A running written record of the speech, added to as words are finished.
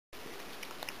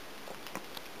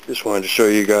Just wanted to show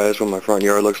you guys what my front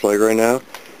yard looks like right now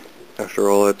after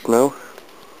all that snow.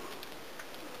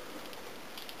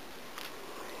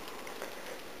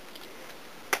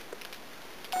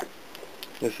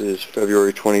 This is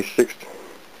February 26th,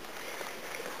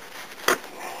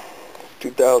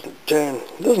 2010.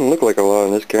 It doesn't look like a lot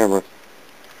on this camera.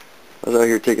 I was out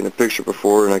here taking a picture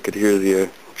before and I could hear the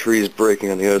trees breaking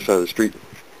on the other side of the street.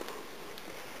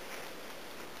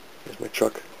 There's my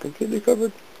truck completely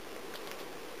covered.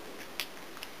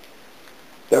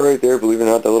 That right there, believe it or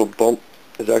not, that little bump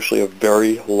is actually a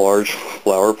very large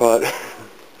flower pot.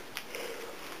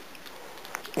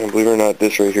 And believe it or not,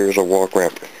 this right here is a walk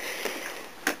ramp.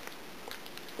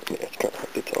 Yeah, it's kind of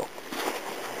hard to tell.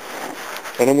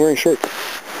 And I'm wearing shorts.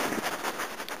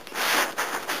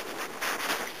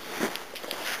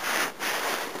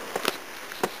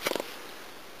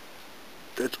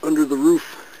 That's under the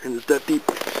roof, and it's that deep.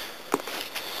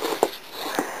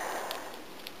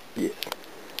 Yeah.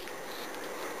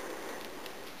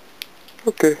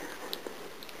 Okay.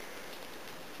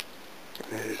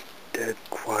 It is dead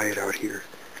quiet out here.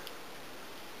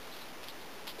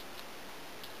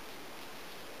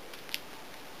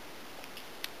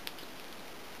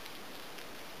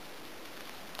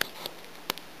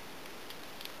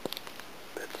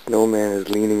 That snowman is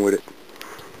leaning with it.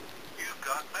 You've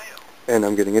got mail. And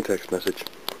I'm getting a text message.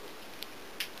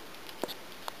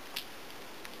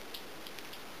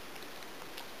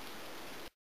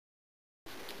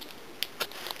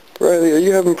 Riley, are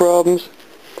you having problems?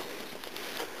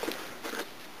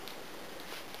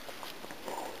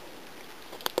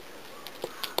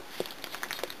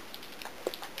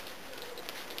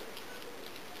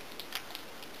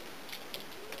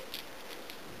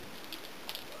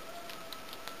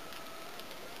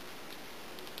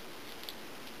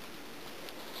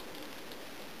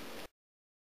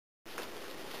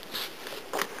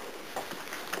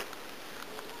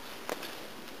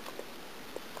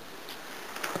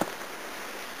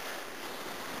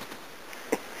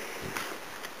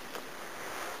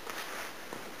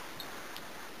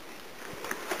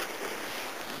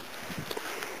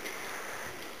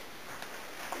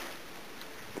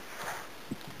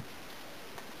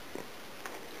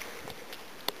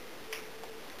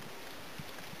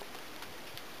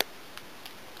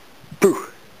 Pooh!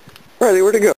 Riley,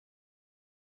 where'd it go?